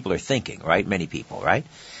that's what people are thinking, right? Many people, right?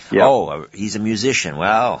 Yeah. Oh, he's a musician.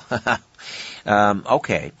 Well,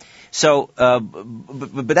 okay. So,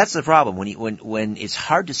 but that's the problem when it's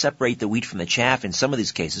hard to separate the wheat from the chaff in some of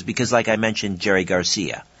these cases, because like I mentioned, Jerry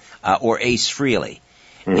Garcia, or Ace Frehley.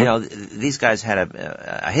 Mm-hmm. These guys had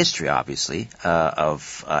a history, obviously,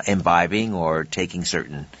 of imbibing or taking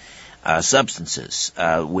certain substances,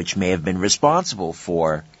 which may have been responsible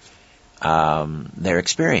for their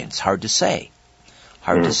experience. Hard to say.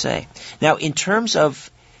 To say. Now, in terms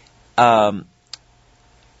of, well,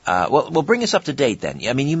 bring us up to date then.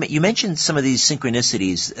 I mean, you mentioned some of these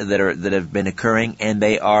synchronicities that have been occurring, and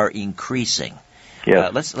they are increasing. Yeah.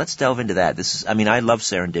 Let's delve into that. I love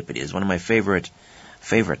serendipity. It's one of my favorite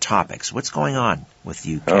topics. What's going on with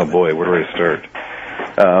you, Kevin? Oh boy, where do I start?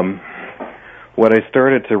 What I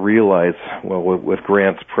started to realize, with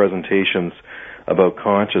Grant's presentations about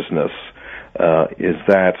consciousness, is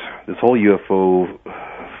that this whole UFO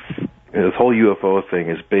thing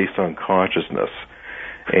is based on consciousness,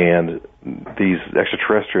 and these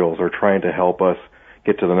extraterrestrials are trying to help us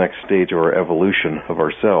get to the next stage of our evolution of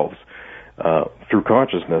ourselves through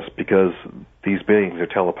consciousness, because these beings are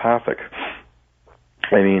telepathic.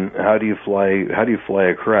 I mean, how do you fly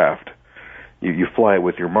a craft? You fly it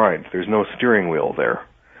with your mind. There's no steering wheel there.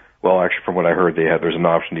 Well, actually, from what I heard, there's an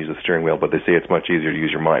option to use a steering wheel, but they say it's much easier to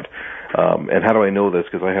use your mind. And how do I know this?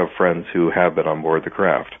 Because I have friends who have been on board the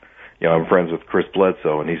craft. I'm friends with Chris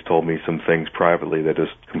Bledsoe, and he's told me some things privately that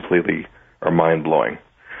just completely are mind-blowing.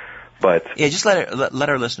 But yeah, just let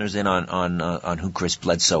our listeners in on who Chris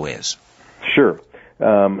Bledsoe is. Sure.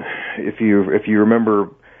 If you remember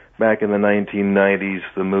back in the 1990s,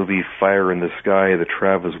 the movie Fire in the Sky, the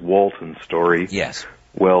Travis Walton story. Yes.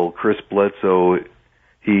 Well, Chris Bledsoe,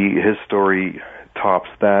 his story tops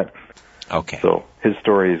that. Okay. So his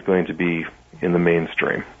story is going to be in the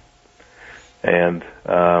mainstream, and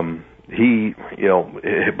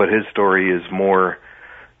but his story is more,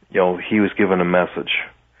 he was given a message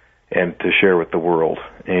and to share with the world,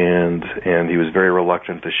 and he was very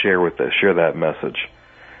reluctant to share that message,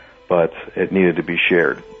 but it needed to be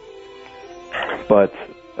shared. But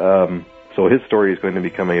so his story is going to be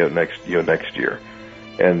coming out next year,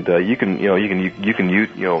 and you can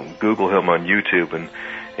Google him on YouTube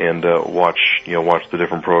and watch the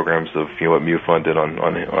different programs of what MUFON did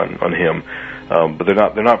on him. But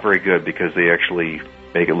they're not very good because they actually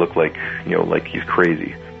make it look like like he's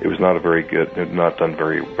crazy. It was not not done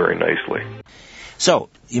very very nicely. So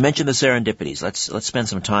you mentioned the serendipities. Let's spend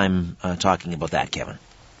some time talking about that, Kevin.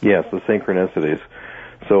 Yes, the synchronicities.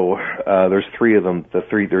 So there's three of them.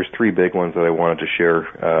 There's three big ones that I wanted to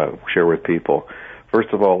share with people. First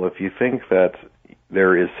of all, if you think that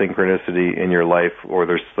there is synchronicity in your life, or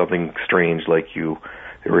there's something strange like you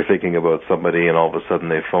were thinking about somebody and all of a sudden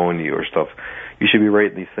they phone you or stuff, you should be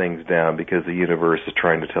writing these things down because the universe is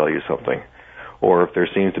trying to tell you something. Or if there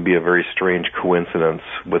seems to be a very strange coincidence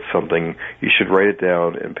with something, you should write it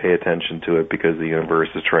down and pay attention to it because the universe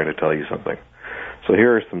is trying to tell you something. So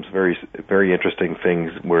here are some very, very interesting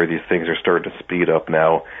things where these things are starting to speed up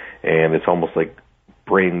now, and it's almost like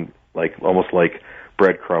almost like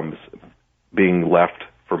breadcrumbs being left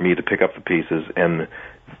for me to pick up the pieces, and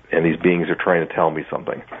these beings are trying to tell me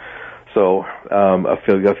something. So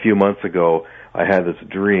a few months ago, I had this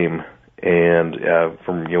dream, and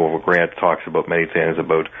from what Grant talks about many times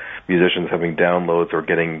about musicians having downloads or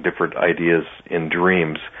getting different ideas in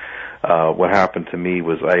dreams. What happened to me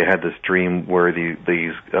was I had this dream where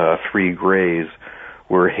these three grays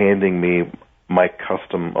were handing me my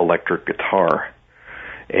custom electric guitar.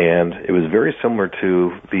 And it was very similar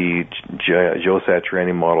to the Joe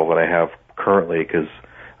Satriani model that I have currently, because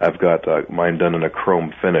I've got mine done in a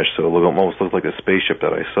chrome finish, so it almost looks like a spaceship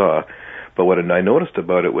that I saw. But what I noticed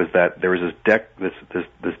about it was that there was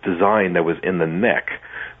this design that was in the neck,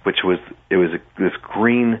 which was this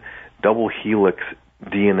green double helix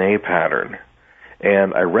DNA pattern.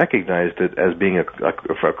 And I recognized it as being a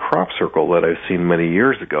crop circle that I've seen many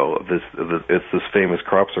years ago. It's this famous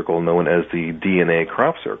crop circle known as the DNA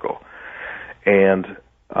crop circle. And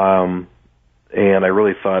I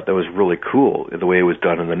really thought that was really cool, the way it was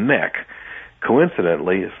done in the neck.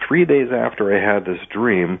 Coincidentally, 3 days after I had this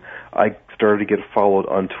dream, I started to get followed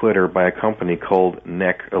on Twitter by a company called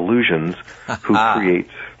Neck Illusions, who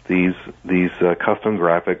creates these custom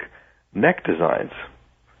graphic neck designs.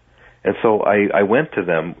 And so I went to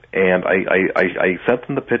them and I sent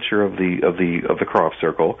them the picture of the crop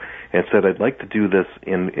circle and said, I'd like to do this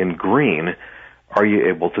in green. Are you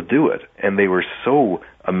able to do it? And they were so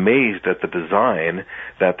amazed at the design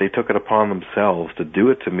that they took it upon themselves to do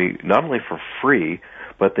it to me, not only for free,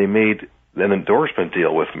 but they made an endorsement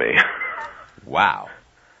deal with me. Wow.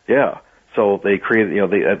 Yeah. So they created,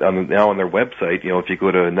 now on their website, if you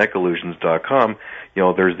go to neckillusions.com,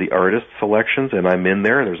 there's the artist selections, and I'm in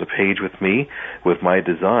there. There's a page with me, with my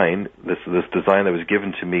design, this design that was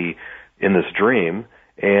given to me in this dream,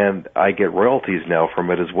 and I get royalties now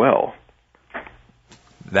from it as well.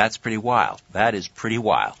 That's pretty wild. That is pretty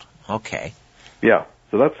wild. Okay. Yeah.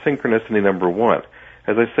 So that's synchronicity number one.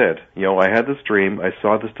 As I said, I had this dream. I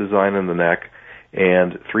saw this design in the neck,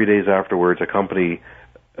 and 3 days afterwards, a company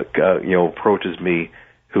approaches me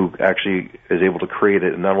who actually is able to create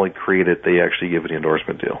it, and not only create it, they actually give it an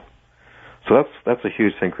endorsement deal. So that's a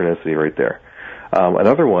huge synchronicity right there.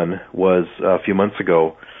 Another one was a few months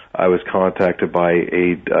ago. I was contacted by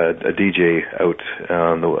a DJ out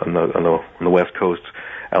on the West Coast,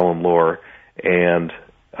 Alan Lohr, and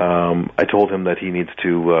I told him that he needs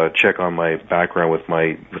to check on my background with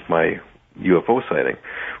my UFO sighting.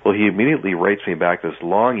 Well, he immediately writes me back this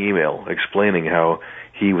long email explaining how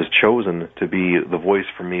he was chosen to be the voice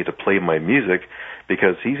for me to play my music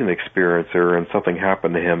because he's an experiencer and something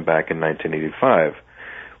happened to him back in 1985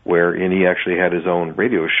 and he actually had his own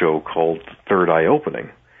radio show called Third Eye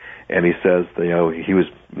Opening. And he says,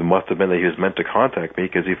 it must have been that he was meant to contact me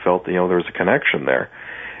because he felt, there was a connection there.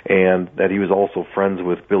 And that he was also friends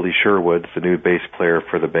with Billy Sherwood, the new bass player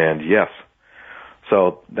for the band Yes.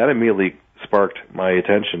 So that immediately sparked my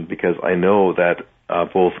attention because I know that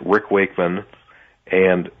both Rick Wakeman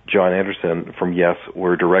and John Anderson from Yes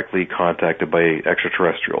were directly contacted by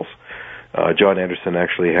extraterrestrials. John Anderson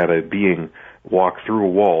actually had a being walk through a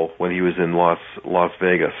wall when he was in Las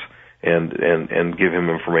Vegas and give him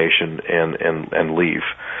information and leave.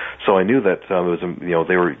 So I knew that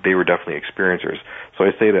they were definitely experiencers. So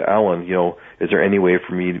I say to Alan, is there any way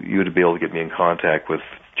for you to be able to get me in contact with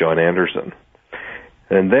John Anderson?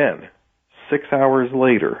 And then 6 hours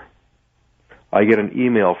later, I get an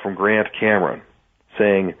email from Grant Cameron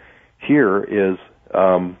saying, here is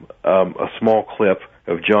a small clip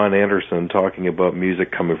of John Anderson talking about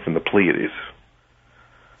music coming from the Pleiades.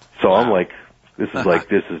 So I'm like, this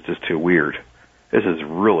is just too weird. This is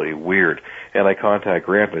really weird. And I contact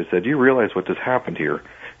Grant and I said, do you realize what just happened here?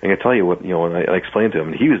 And I tell you what, and I explained to him,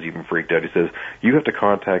 and he was even freaked out. He says, you have to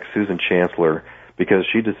contact Susan Chancellor because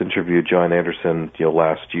she just interviewed John Anderson,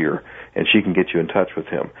 last year, and she can get you in touch with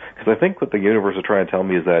him. Because I think what the universe is trying to tell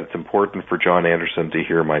me is that it's important for John Anderson to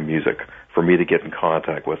hear my music, for me to get in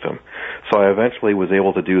contact with him. So I eventually was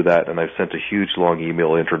able to do that, and I've sent a huge, long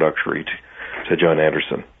email introductory to John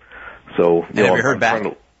Anderson. So, have you heard back?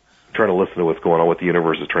 Trying to listen to what's going on, what the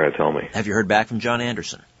universe is trying to tell me. Have you heard back from John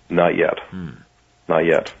Anderson? Not yet. Not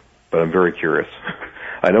yet. But I'm very curious.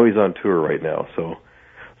 I know he's on tour right now, so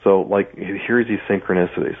here's these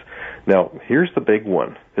synchronicities. Now, here's the big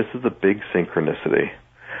one. This is the big synchronicity.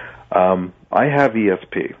 I have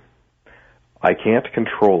ESP. I can't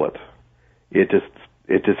control it. It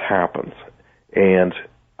just happens. And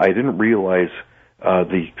I didn't realize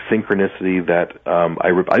the synchronicity that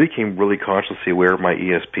I became really consciously aware of my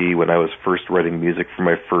ESP when I was first writing music for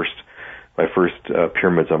my first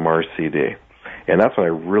Pyramids on Mars CD. And that's when I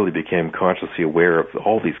really became consciously aware of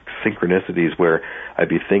all these synchronicities where I'd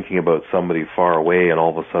be thinking about somebody far away and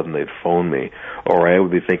all of a sudden they'd phone me. Or I would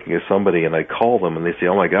be thinking of somebody and I'd call them and they'd say,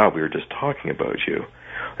 oh my God, we were just talking about you.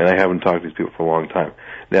 And I haven't talked to these people for a long time.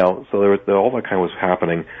 Now, so all that kind of was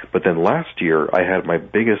happening. But then last year I had my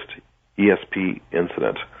biggest ESP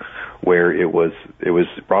incident where it was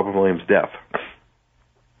Robin Williams' death.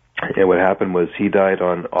 And what happened was he died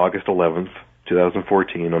on August 11th,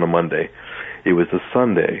 2014 on a Monday. It was a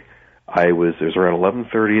Sunday. It was around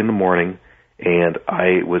 11:30 in the morning, and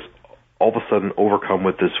I was all of a sudden overcome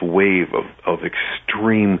with this wave of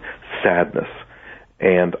extreme sadness.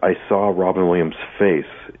 And I saw Robin Williams' face.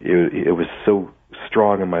 It was so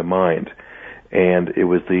strong in my mind. And it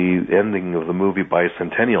was the ending of the movie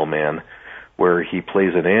Bicentennial Man, where he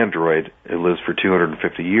plays an android who lives for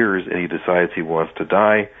 250 years, and he decides he wants to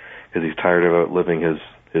die because he's tired of outliving his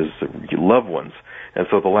loved ones. And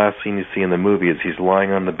so the last scene you see in the movie is he's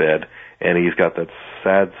lying on the bed, and he's got that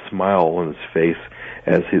sad smile on his face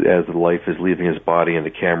as the life is leaving his body, and the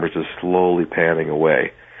camera's just slowly panning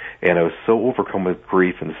away. And I was so overcome with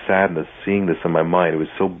grief and sadness seeing this in my mind. It was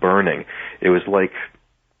so burning. It was like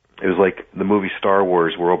the movie Star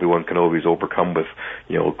Wars, where Obi-Wan Kenobi is overcome with,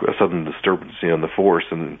 a sudden disturbance in the Force,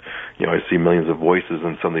 and I see millions of voices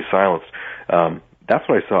and suddenly silence. That's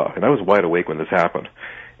what I saw, and I was wide awake when this happened.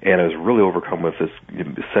 And I was really overcome with this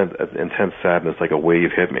intense sadness, like a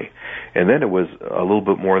wave hit me. And then it was a little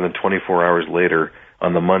bit more than 24 hours later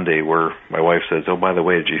on the Monday where my wife says, oh, by the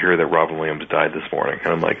way, did you hear that Robin Williams died this morning?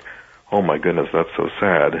 And I'm like, oh, my goodness, that's so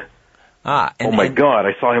sad. Oh, my God,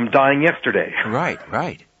 I saw him dying yesterday. Right.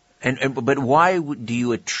 But why do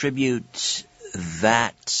you attribute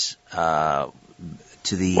that to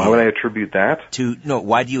the... Why would I attribute that?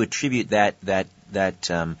 Why do you attribute that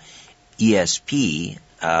ESP...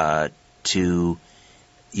 to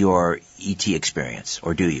your ET experience,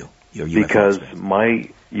 or do you? Your UFO because experience?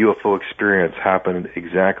 My UFO experience happened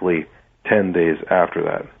exactly 10 days after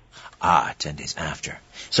that. 10 days after.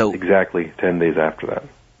 So exactly 10 days after that.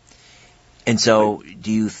 And so,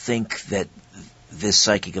 do you think that this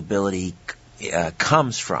psychic ability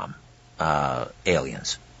comes from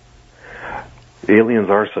aliens?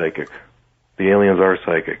 Aliens are psychic. The aliens are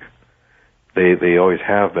psychic. They always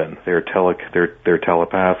have been. They're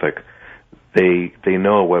telepathic. They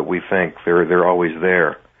know what we think. They're always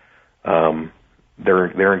there.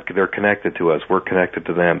 They're connected to us. We're connected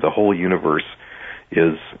to them. The whole universe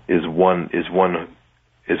is one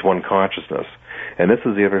consciousness. And this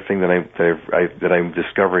is the other thing that I'm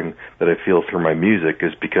discovering that I feel through my music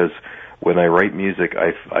is because when I write music,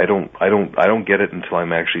 I don't get it until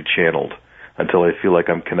I'm actually channeled, until I feel like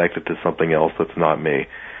I'm connected to something else that's not me.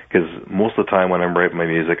 Because most of the time when I'm writing my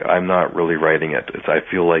music, I'm not really writing it. I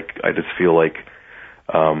just feel like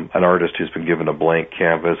an artist who's been given a blank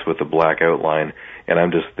canvas with a black outline, and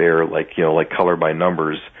I'm just there, like color by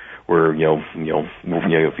numbers, where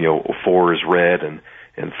 4 is red and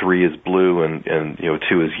 3 is blue and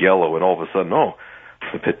 2 is yellow, and all of a sudden,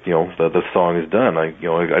 the song is done. I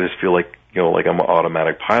just feel like like I'm an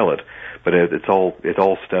automatic pilot, but it all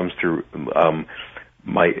stems through.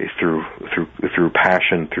 Through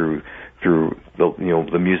passion, through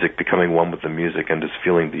the music, becoming one with the music, and just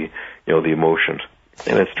feeling the emotion,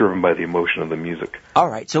 and it's driven by the emotion of the music. All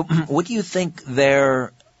right. So, what do you think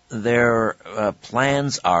their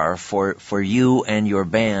plans are for you and your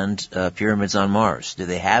band, Pyramids on Mars? Do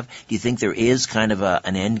you think there is kind of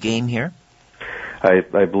an end game here?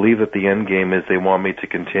 I believe that the end game is they want me to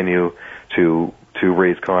continue to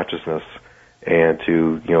raise consciousness and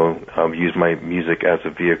to use my music as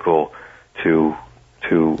a vehicle to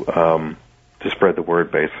spread the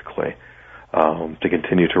word, basically. to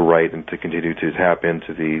continue to write and to continue to tap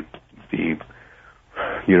into the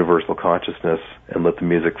universal consciousness and let the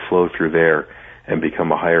music flow through there and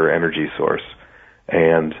become a higher energy source,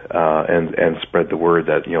 and spread the word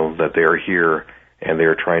that that they are here and they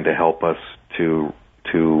are trying to help us to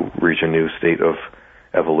reach a new state of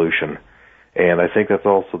evolution. And I think that's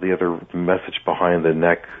also the other message behind the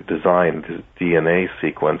neck design, the DNA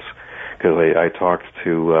sequence, because I talked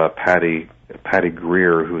to Patty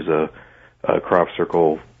Greer, who's a crop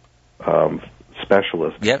circle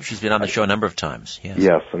specialist. Yep, she's been on the show a number of times.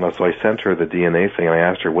 Yes, and so I sent her the DNA thing, and I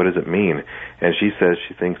asked her, what does it mean? And she says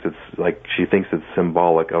she thinks it's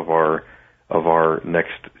symbolic of our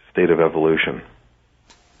next state of evolution.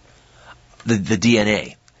 The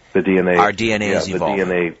DNA. The DNA. Our DNA is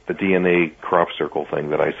evolving. The DNA crop circle thing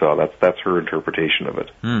that I saw. That's her interpretation of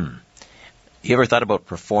it. You ever thought about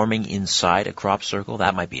performing inside a crop circle?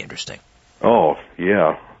 That might be interesting. Oh,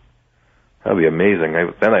 yeah. That'd be amazing.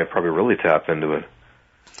 Then I'd probably really tap into it.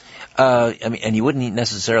 And you wouldn't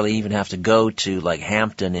necessarily even have to go to like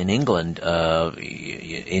Hampton in England,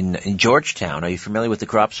 in Georgetown. Are you familiar with the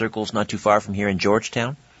crop circles not too far from here in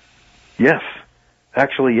Georgetown? Yes.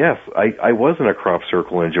 Actually, yes. I was in a crop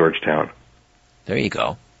circle in Georgetown. There you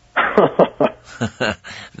go.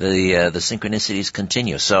 The synchronicities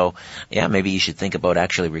continue. So, yeah, maybe you should think about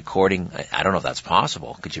actually recording. I don't know if that's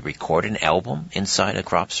possible. Could you record an album inside a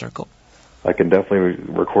crop circle? I can definitely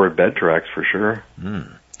record bed tracks for sure.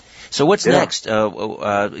 So what's next? Tell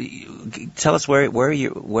us where are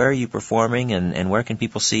you performing and where can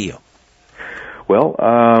people see you? Well,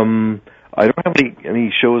 I don't have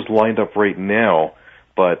any shows lined up right now,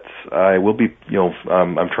 but I will be.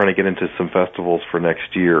 I'm trying to get into some festivals for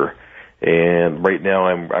next year, and right now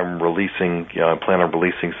I'm releasing. I plan on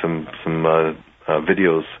releasing some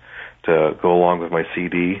videos to go along with my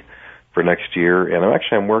CD for next year, and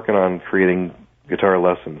I'm working on creating guitar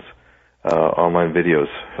lessons, online videos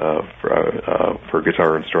for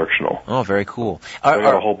guitar instructional. Oh, very cool. I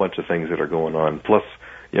got a whole bunch of things that are going on. Plus,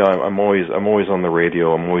 I'm always on the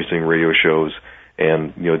radio. I'm always doing radio shows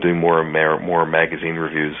and doing more magazine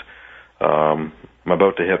reviews. I'm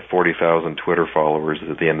about to hit 40,000 Twitter followers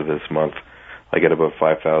at the end of this month. I get about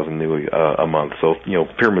 5,000 new a month. So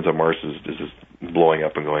Pyramids on Mars is just blowing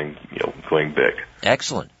up and going big.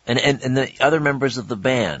 Excellent. And the other members of the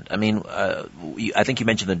band. I mean, I think you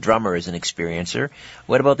mentioned the drummer is an experiencer.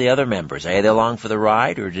 What about the other members? Are they along for the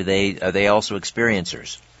ride, or are they also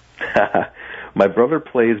experiencers? My brother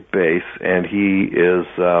plays bass, and he is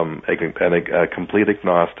a complete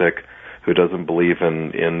agnostic who doesn't believe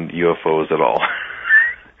in UFOs at all.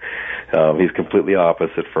 He's completely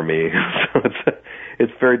opposite for me, so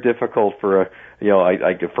it's very difficult for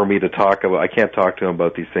for me to talk about. I can't talk to him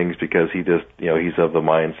about these things because he just he's of the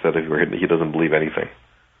mindset of he doesn't believe anything.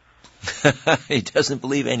 He doesn't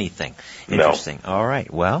believe anything. Interesting. No. All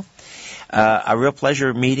right. Well, a real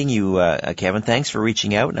pleasure meeting you, Kevin. Thanks for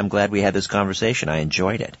reaching out, and I'm glad we had this conversation. I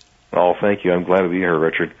enjoyed it. Oh, thank you. I'm glad to be here,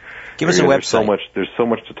 Richard. Give us a website. There's so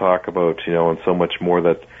much to talk about, and so much more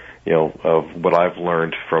that of what I've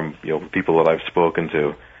learned from people that I've spoken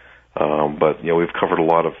to. But we've covered a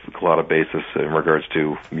lot of bases in regards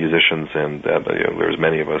to musicians, and there's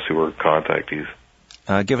many of us who are contactees.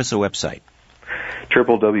 Give us a website.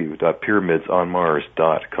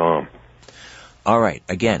 www.pyramidsonmars.com. All right.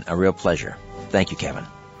 Again, a real pleasure. Thank you, Kevin.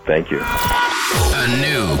 Thank you. A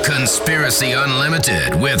new Conspiracy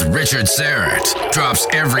Unlimited with Richard Syrett drops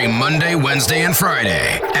every Monday, Wednesday, and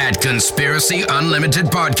Friday at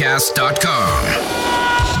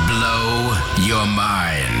conspiracyunlimitedpodcast.com. Blow your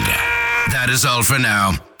mind. That is all for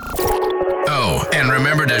now. Oh, and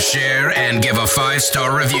remember to share and give a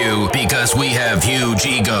 5-star review because we have huge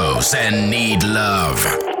egos and need love.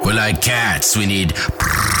 We're like cats. We need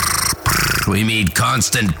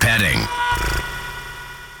constant petting.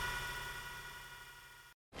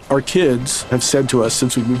 Our kids have said to us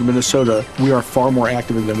since we moved to Minnesota, we are far more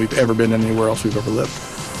active than we've ever been anywhere else we've ever lived.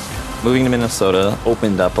 Moving to Minnesota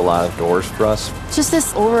opened up a lot of doors for us. Just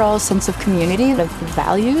this overall sense of community, the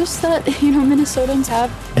values that, Minnesotans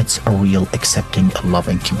have. It's a real accepting,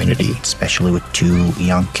 loving community, especially with 2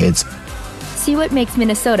 young kids. See what makes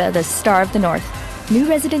Minnesota the star of the North. New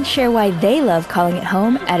residents share why they love calling it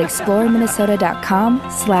home at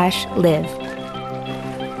exploreminnesota.com/live.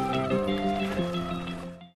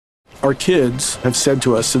 Our kids have said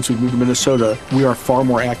to us since we moved to Minnesota, we are far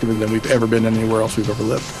more active than we've ever been anywhere else we've ever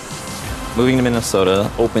lived. Moving to Minnesota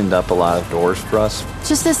opened up a lot of doors for us.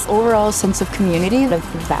 Just this overall sense of community, the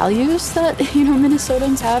values that,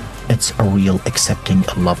 Minnesotans have. It's a real accepting,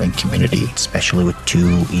 loving community, especially with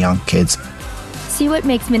 2 young kids. See what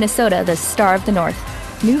makes Minnesota the star of the North.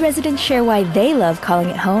 New residents share why they love calling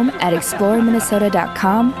it home at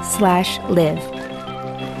exploreminnesota.com/live.